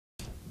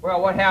Well,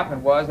 what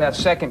happened was that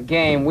second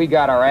game, we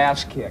got our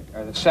ass kicked,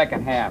 or the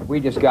second half. We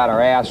just got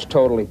our ass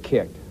totally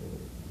kicked.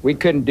 We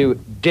couldn't do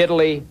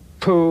diddly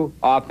poo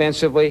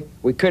offensively.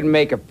 We couldn't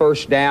make a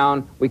first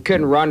down. We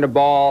couldn't run the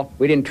ball.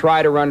 We didn't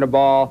try to run the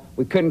ball.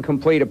 We couldn't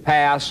complete a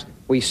pass.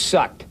 We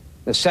sucked.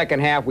 The second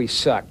half, we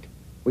sucked.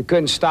 We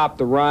couldn't stop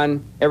the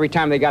run. Every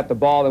time they got the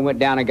ball, they went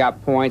down and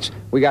got points.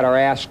 We got our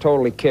ass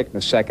totally kicked in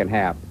the second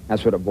half.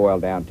 That's what it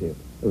boiled down to.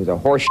 It was a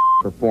horse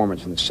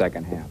performance in the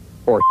second half.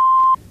 Horse.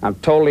 I'm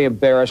totally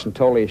embarrassed and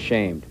totally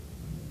ashamed.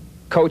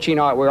 Coaching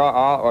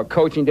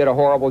did a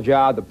horrible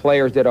job. The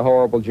players did a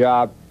horrible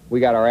job. We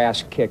got our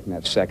ass kicked in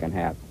that second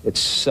half. It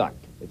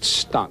sucked. It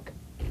stunk.